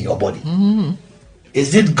disease in your body?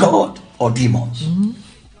 Is it God or demons?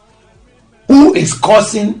 Who is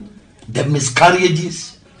causing the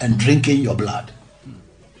miscarriages and drinking your blood?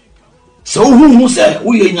 So who say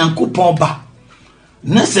we Nyankopɔn ba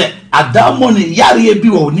na say Adamo ne yare bi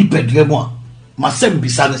wo nipadua mu a masem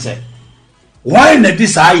bisa ne say why na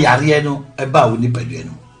this yare no e ba wo nipadua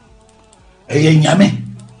no eye nyame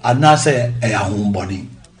ana say e ahomboni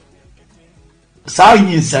sa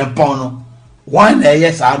yin sempon no why na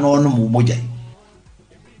yes ano no mu moja.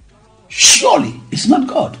 Surely it's not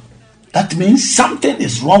God. That means something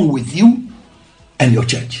is wrong with you and your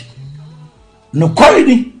church. No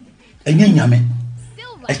koridi enye nyame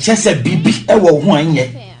e chese bibi e wo ho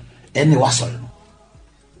anye ene wasol.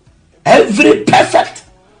 Every perfect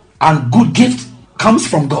and good gift comes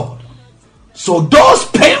from God. So those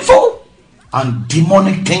painful and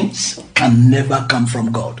demonic things can never come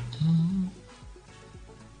from God.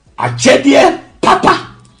 Achedie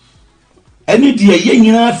papa eni die ye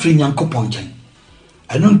nyina firi Nyankopɔn nkyɛn.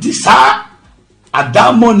 Ɛno nti saa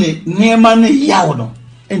Adamo ne nneɛma ne yaw no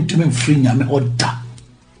entumi mfiri nyame oda.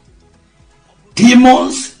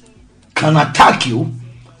 Demons can attack you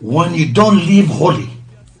when you don't live holy,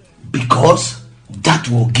 because that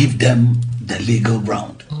will give them the legal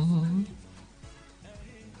ground.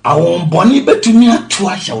 Awon boni betumi atu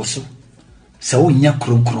ahya wo so se wo nya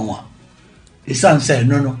kronkron a isan say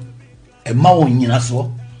no e ma wo nyina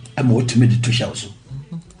so e ma otumi de to hya wo so.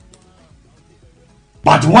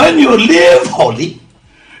 But when you live holy,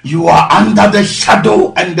 you are under the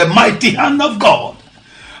shadow and the mighty hand of God.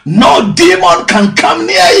 No demon can come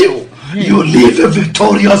near you. Amen. You live a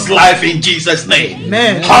victorious life in Jesus' name.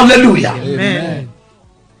 Amen. Hallelujah. Amen.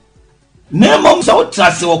 Nemom sa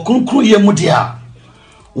utrase wo kunkru ye mudia.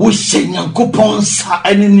 Wo hye Nyankopɔn sa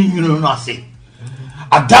ene ni nwunu no ase.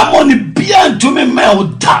 Adamo ni bia ntumi me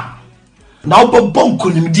oda. Na obobɔ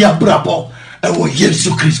nkonimdi abrabɔ e wo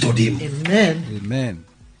Yesu Kristo dim. Amen. Amen.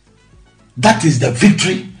 That is the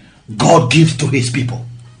victory God gives to his people.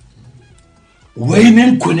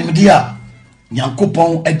 Waining kunimdia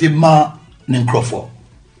Nyankopɔn edema nenkrofo.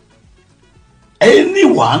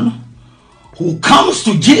 Anyone who comes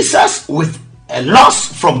to Jesus with a loss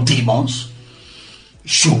from demons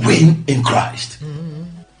should win in Christ.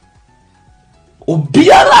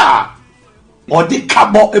 Obiara odi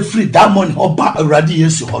kabo efri damon oba awrade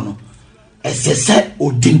Yesu hono esese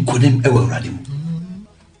odin kunim ewe awrade mu.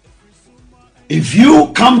 If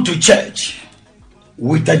you come to church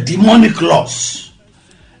with a demonic loss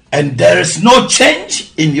and there is no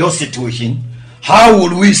change in your situation, how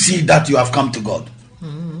will we see that you have come to God?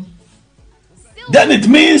 Then it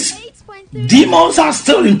means demons are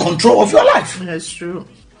still in control of your life. That's true.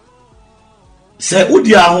 Say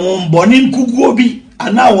udia hon bonin kuguo bi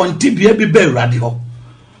ana wonti bia bi be awrade ho.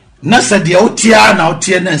 Na se de otia na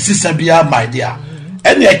otie na nsisa bia my dear.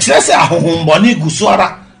 Ene e kire se ahon bonin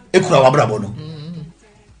gusuara ekura wabrabo no.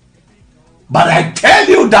 But I tell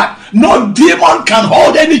you that no demon can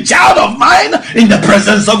hold any child of mine in the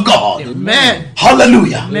presence of God. Amen.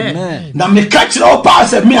 Hallelujah. Amen. Na me catch no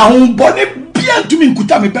pass me ahun boni bia ntumi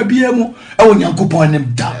nkuta me pa bia mu e wo Nyankopɔn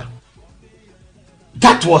anim da.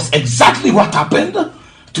 That was exactly what happened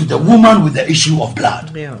to the woman with the issue of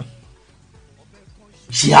blood. Yeah.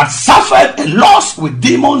 She had suffered a loss with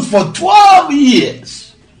demons for 12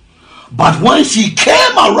 years. But when she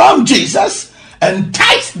came around Jesus and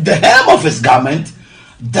touched the hem of his garment,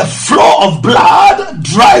 the flow of blood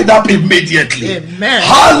dried up immediately. Amen.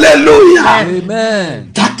 Hallelujah.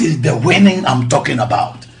 Amen. That is the winning I'm talking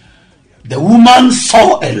about. The woman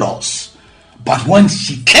saw a loss, but when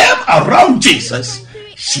she came around Jesus,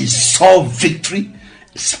 she saw victory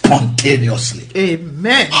spontaneously.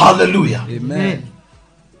 Amen. Hallelujah. Amen.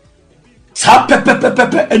 Sa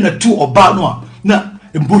pepe ena tu obano na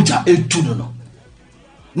mboja etu no.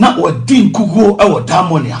 Na odin kugo e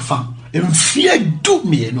wodamoni afa. Mfie du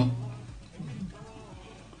mienu.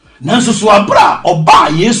 Nanso so abra oba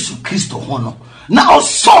Yesu Kristo ho no. Na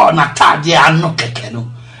oso na tade ano keke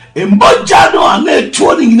no. Mboja no ana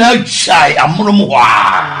etu ni na chai amonom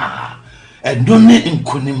wa. Edone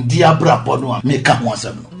nkunim di abrabo no a meka ho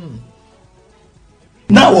asem no.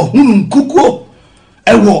 Na wo hunu nkugo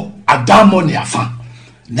e wo Adamo ni afa.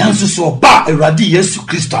 Nanso so oba Awurade Yesu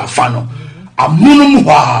Kristo afa no. Amonom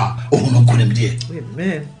wa ohunu nkunim di.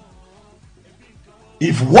 Amen.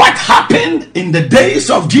 If what happened in the days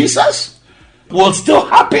of Jesus will still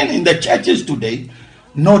happen in the churches today,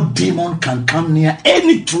 no demon can come near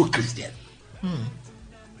any true Christian.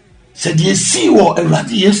 Said ye see what a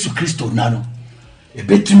radi Yesu Christo nano. A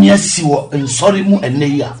bit me see what in sorry mu and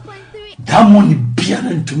neya. Damoni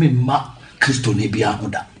bianen to me ma Christo nebia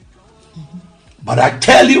huda. But I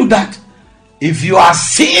tell you that if you are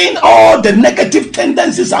seeing all the negative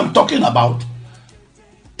tendencies I'm talking about,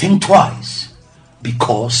 think twice,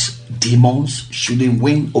 because demons shouldn't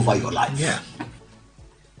win over your life. Yeah.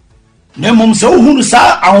 Nemum se uhunu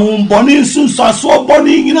sa ahun boni nsu so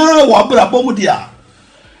boni nyina wa bra bomu dia.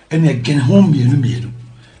 And again home mienu.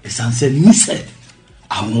 Esanse ni se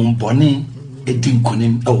ahun boni edin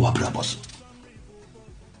konim e wa bra boso.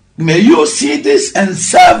 May you see this and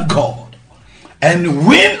serve God and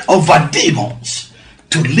win over demons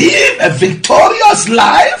to live a victorious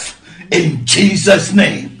life in Jesus'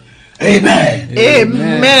 name. Amen.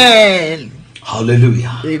 Amen.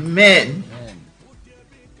 Hallelujah. Amen.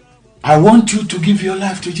 I want you to give your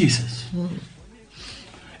life to Jesus.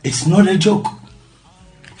 It's not a joke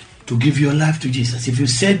to give your life to Jesus. If you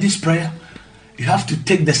said this prayer, you have to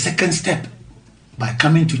take the second step by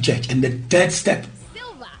coming to church, and the third step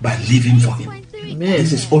by living for Him. Amen.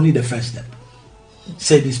 This is only the first step.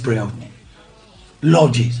 Say this prayer with me.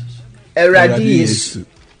 Lord Jesus, Eradi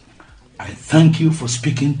I thank you for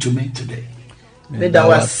speaking to me today. I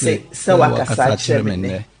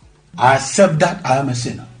accept that I am a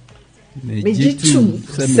sinner.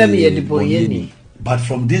 But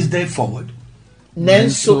from this day forward,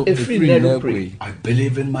 I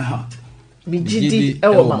believe in my heart and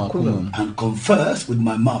confess with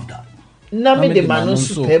my mouth that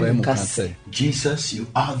Jesus, you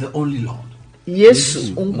are the only Lord.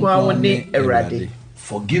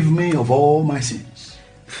 Forgive me of all my sins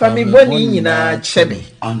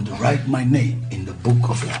and write my name in the book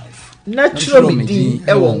of life. Let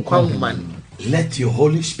your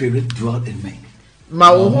Holy Spirit dwell in me, and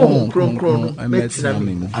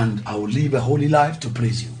I will live a holy life to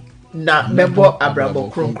praise you.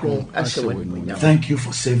 Thank you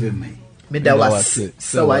for saving me.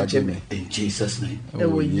 In Jesus'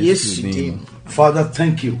 name. Father,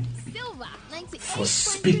 thank you for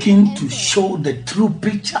speaking to show the true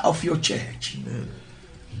picture of your church,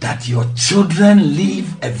 that your children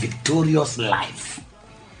live a victorious life.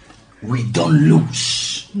 We don't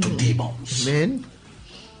lose to demons. Amen.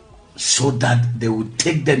 So that they will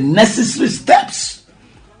take the necessary steps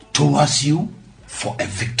towards you for a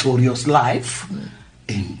victorious life.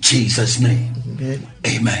 In Jesus' name.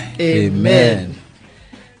 Amen. Amen.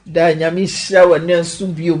 Da nyame hira w'ane nso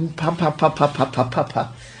biom papa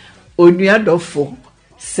onuadofo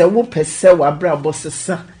se wo pese w'abrabo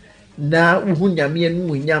sesa na wo nyame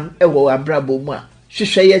anu nyam e wo w'abrabo mu a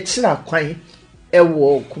hwehwe ye kira kwan e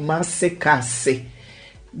wo Kumasi Kaase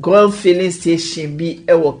Gold filling station bi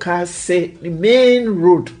e wo Kaase main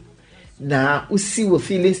road na usi wo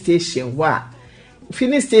filling station wa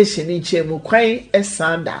filling station ni chemu kwan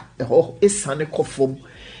esanda ho esane kofom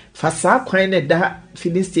fasa kwan ne da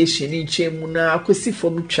filling station ni chemu na akosi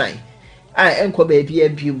fom twan a enko ba bia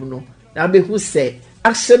biom no na behu se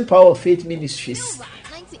Action Power of Faith Ministries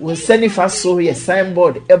we send fa so ye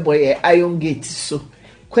signboard e boy iron gate so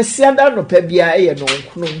kwasi ada no pa bia e ye no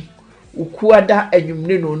nkunu ukuada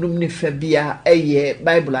anwumre no onum ne fa bia e ye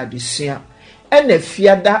Bible adesua ena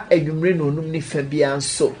fiada anwumre no onum ne fa bia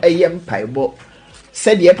so e ye mpaibo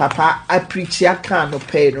said ye papa I preach ya kan no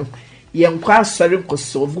pay no ye nkwa asori ko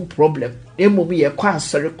solve problem e mom ye kwa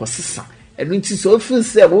asori ko sesa enu nti so feel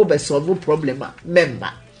say wo be solve problem a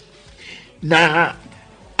member na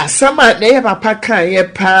asama na ye papa kan ye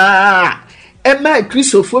pa e ma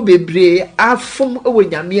Christopher bebre afom ewo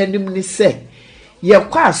nyame anim ni se ye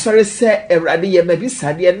kwa asori se Ewrade ye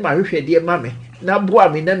mabisade en ma hwehwede ma me na boa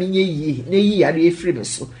me na menye yi na yi yare efiri me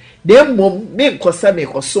so de mom me nkosa me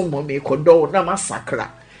koso mom me kodo na masakra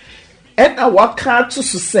ena waka to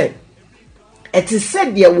so se eti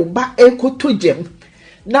said ye wo ba ekotojem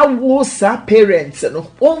na wo sa parents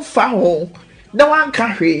no won fa ho na wan ka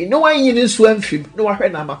hwe na wan yin nso amfim na wa hwe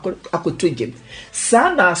na akotojem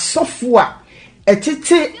sa na sofo a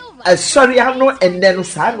etete asori ano enne no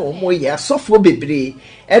sa na omo ye sofo bebre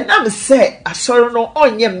enam se asori no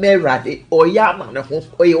onye merade oya ma ne ho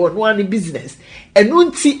oye ono ani business enu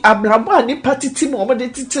nti abrabo ani patiti mo mo de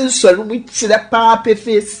tete nsori mu kire pa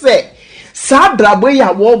pefe se sa abrabo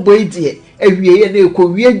ya wo boy die awieye na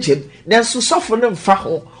ekowie gem na so sofo no mfa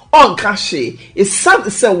ho onka hwe esam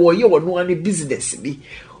se wo ye ono ani business bi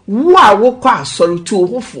wo a wo kwa asori tu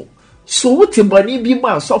hofo so wuti bani bi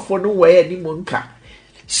ma sofo no wo ye ni mo nka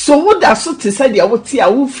so wo da so te said ya wote a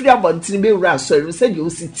wo firi abontin be wura asori said you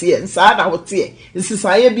sit here nsa na wote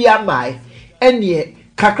nsisaye bi amai ene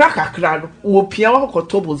kakra no wo pia wa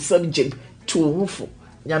koto bo nsam gem to hufo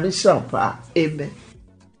nyame shampa amen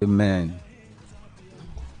Amen.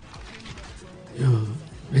 Yo,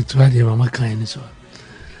 metwa de mama kan ni so.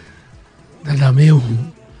 Dada me hu.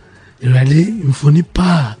 Irade mfoni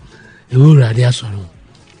pa e wo rade asoro.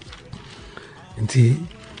 Nti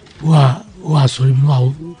wa asoro bi ma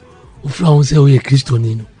wo fra won se wo ye Kristo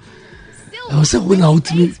ni no. E wo se wo na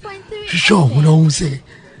utimi hwehwe wo na wo se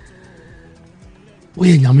wo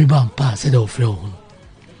ye nyame ba mpa se da wo fra wo.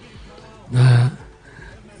 Na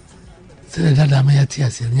se dada me ya ti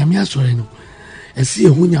ase nyame asoro no. Esi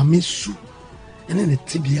ehu nyame su ene ne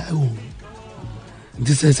tibia e wo.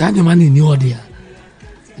 Nti se sa nyama ni ni ode a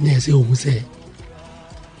ne ese wo se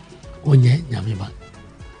onye nyame ba.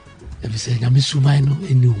 Ebi se nyame subai no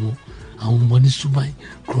eni wo awon moni subai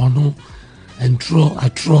krono entro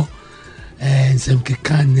atro nsem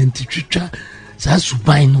keka nti twitwa sa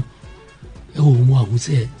subai no e wo mu ahu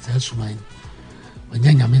se sa subai no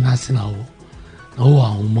onye nyame na ase na wo na wo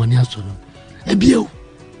awon moni asoro ebi o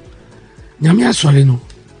nyame asore no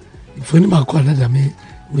ifoni ba kwa na me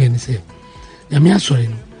we ni se nyame asore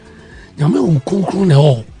no nyame won konkron na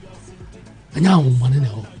o anya awon moni na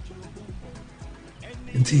o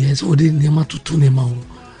nti yes odi nema tutu nema o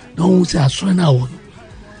na won se asore na wo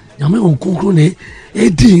nyame won konkron na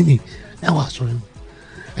edi ni na wa asore no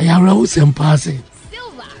ayara wo se mpa se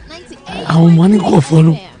awon moni ko fo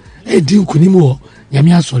no edi nkunim wo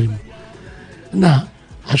nyame asore mu na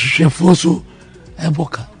ahwehwefo so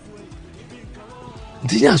eboka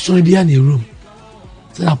nti ya asore bia na room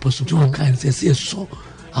se apostle to kan se se so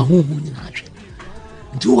ahohu ni na atwe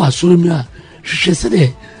nti wo asore mi a hwehwe se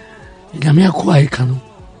de nyame akwa e kanu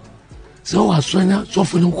se wo asore na so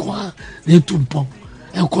fo no kwa na etumpom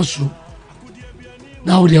enkoso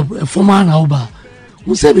na wo de forma na wo ba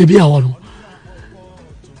wo se bebi a wo no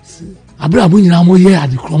abra bu nyina mo ye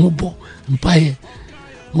ade kro mo bo mpaye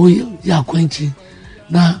mo ya kwanchi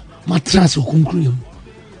na matras okunkuru yam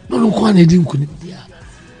no kwa na edi nkuni bia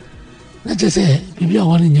na jese bibi a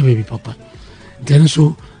wani nya baby papa then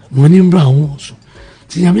so moni mbra ho so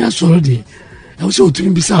ti nyame asoro de e wo se otuni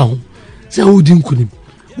bisa ho se wo di nkuni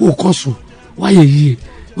wo koso wa ye yi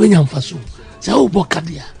we nya mfaso se wo boka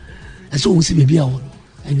dia e so wo se bibi a wo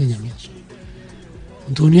anya nyame asoro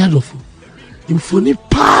ntoni adofo imfoni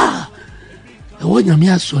pa e wo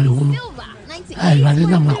nyame asoro ho no ai rade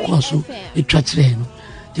na na koso etwa kire no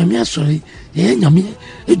nyame asore ye nyame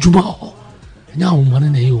ejuma ho nya wo mane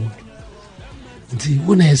na ye wo nti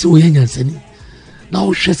wo na yese wo ye nyansani na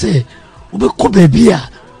wo hwe se wo be ko baabi a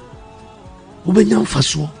wo be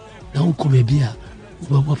nyamfaso na wo ko baabi a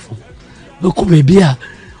wo be wafo wo ko baabi a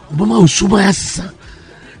wo be ma usuba yasa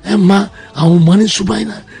emma awu mane suba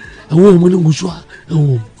na e wo mo ni nguso a e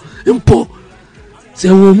wo mpo se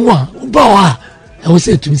wo mu a wo ba wa e wo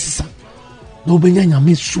se tumi sisa na wo be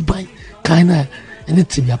nyame suba kan na ene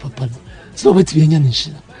tibia papa no so wo tibia nya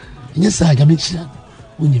nshira nya sa ga me chira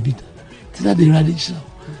onye bida tina de radi chira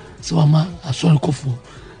so ama asori kofo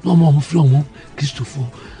no mo mfro mo Kristofo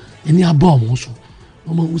eni aba mo so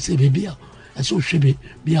no mo use bebi a eso hwebe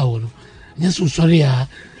bia wo no nya so sori ya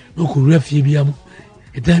no ko refie bia mo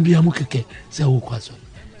edan bia mo keke se wo kwa so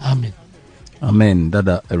amen Amen.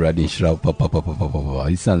 Dada radi chira papa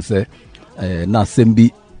isan se na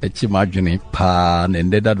sembi echi madwene pa na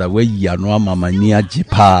ende dada we ya no amama ni agi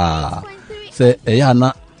pa se eya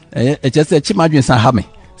na eche se echi madwene san ha me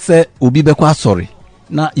se obi be kwa asori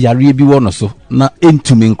na yare bi wo no so na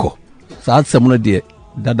entumi nko sa asem no de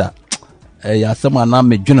dada ya asem ana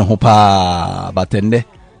medwene ho pa batende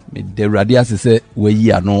me de radi asese we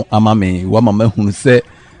ya no amame wa mama hunu se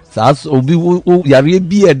sa obi yare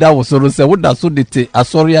bi eda wo so no se wo da so de te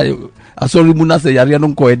asori mu na se yare no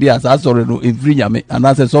nko edi asa asori no efri nyame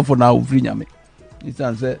ana se sofo na ofri nyame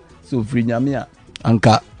isan se so ofri nyame a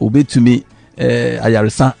anka obetumi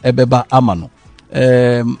ayaresa ebeba ama no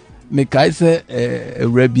me kai se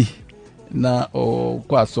rebi na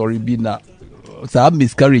ko asori bi na sa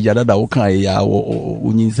miscarriage dada wo kan ya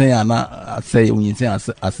onyinsen ana ase onyinsen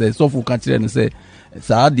ase sofo ka kire ne se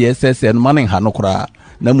sa de sse no manen ha no kora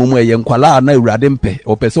na mumu eye nkwala na urade mpe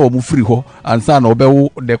opese o mu free ho ansa na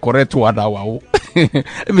obewo decorate wada wawo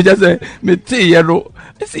me just say me ti ye no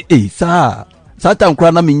si sa ta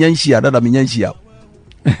nkura na menyanhia dada menyanhia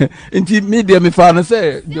nti me de me fa na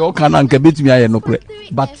say de o kana nka betumi aye no kure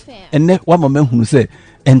but enne wa mama hunu say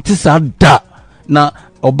enti sa da na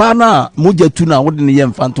oba na moja tu na wo de ne ye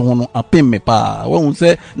mfanto ho no apem me pa wo hu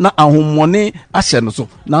say na ahomone ahye no so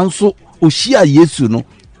nanso ohia Yesu no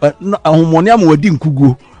ahomone amwadi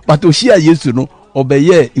nkuguo but ohia Yesu no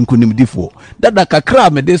obeye nkunimdifo dada kakra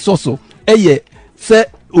me de soso eye se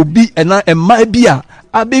obi ena emma bi a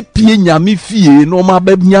abepie nyame fie no ma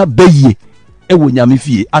babnya baye ewo nyame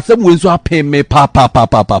fie asem we nso apeme pa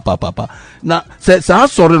na se sa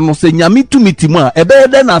asore no se nyame tumitimu a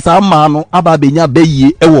ebede na sa ma no aba benya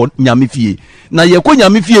baye ewo nyame fie na ye ko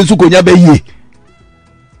nyame fie nso ko nya baye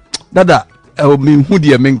dada mi hu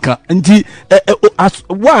de menka nti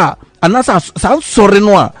wa anasa sa sore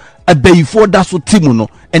no a abayifo da so timu no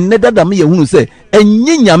enne dada me ye hunu se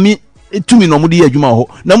enye nyame tumi no mo de adwuma ho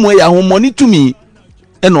na mo ya ho moni tumi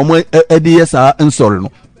eno mo de yesa nsore no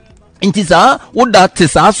nti sa woda te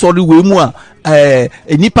sa sore we mu a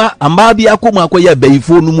nipa amba bi akoma akoya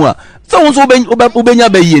abayifo no mu a sa won so obenya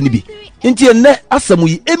bayiye ni bi nti enne asam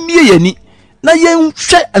yi emie yani na yen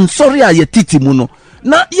hwe nsore a ye titimu no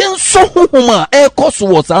na yen so hohoma ekoso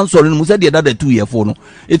wo sa nsore no mu se de dada 2 year fo no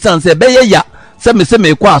itan se beye ya se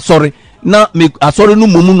me kwa asore na me asore no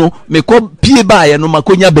mumu no me ko pie baaye no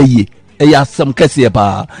makonya bayiye ya asam kese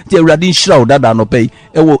pa ti awurade nhira wo dada no pay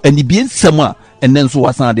ewo anibie nsam a enen so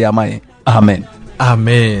wasan de amaye amen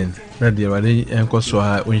na de awurade enkoso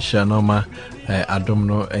ha onhira no ma adom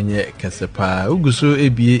no enye kese pa uguso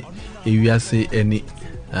ebie ewiase eni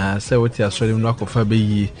se woti asore mu no akofa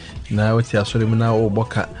bayi na woti asore mu na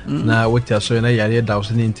oboka na woti asore na yare da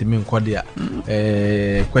so ntimi nkode a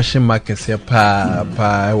question mark se pa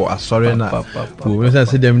wo asore na wo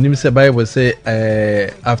say dem nim se bible say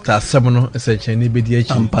after asem no se chani bedi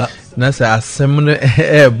achi na se asem no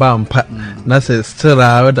ba mpa na se still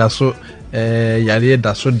da so yare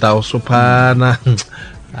da so pa na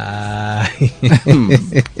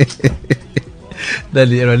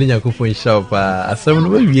Dadi erani nyakufo nshop asem no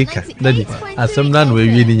wie ka dadi asem na no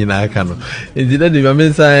wie ni nyina aka no enti dadi ma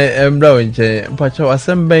mensa embra wonche mpacho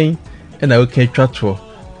asem ben na oke twato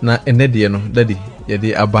na ene de no dadi ye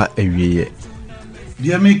de aba awieye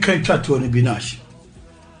de me kan twato no binash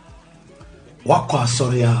wakwa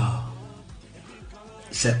asori a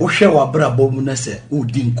se ohwe wabra bomu na se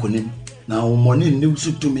odi nkonim na homoni ni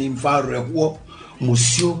usutumi mfa reho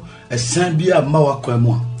musio esan bia ma wakwa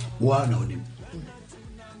mu a wa na onim.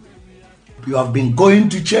 You have been going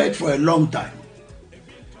to church for a long time.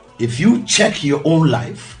 If you check your own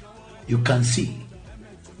life, you can see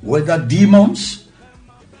whether demons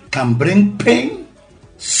can bring pain,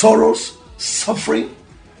 sorrows, suffering,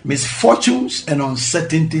 misfortunes, and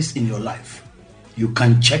uncertainties in your life. You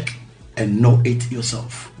can check and know it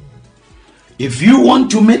yourself. If you want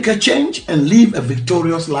to make a change and live a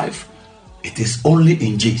victorious life, it is only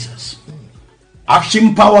in Jesus.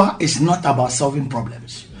 Action power is not about solving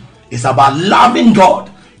problems. It's about loving God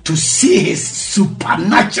to see his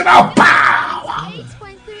supernatural power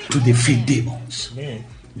to defeat demons.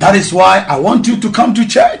 That is why I want you to come to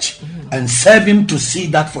church and serve him to see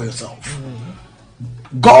that for yourself.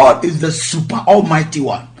 God is the super almighty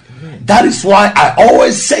one. That is why I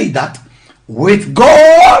always say that with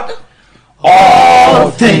God,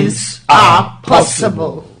 all things are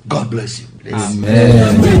possible. God bless you.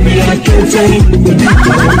 Amen.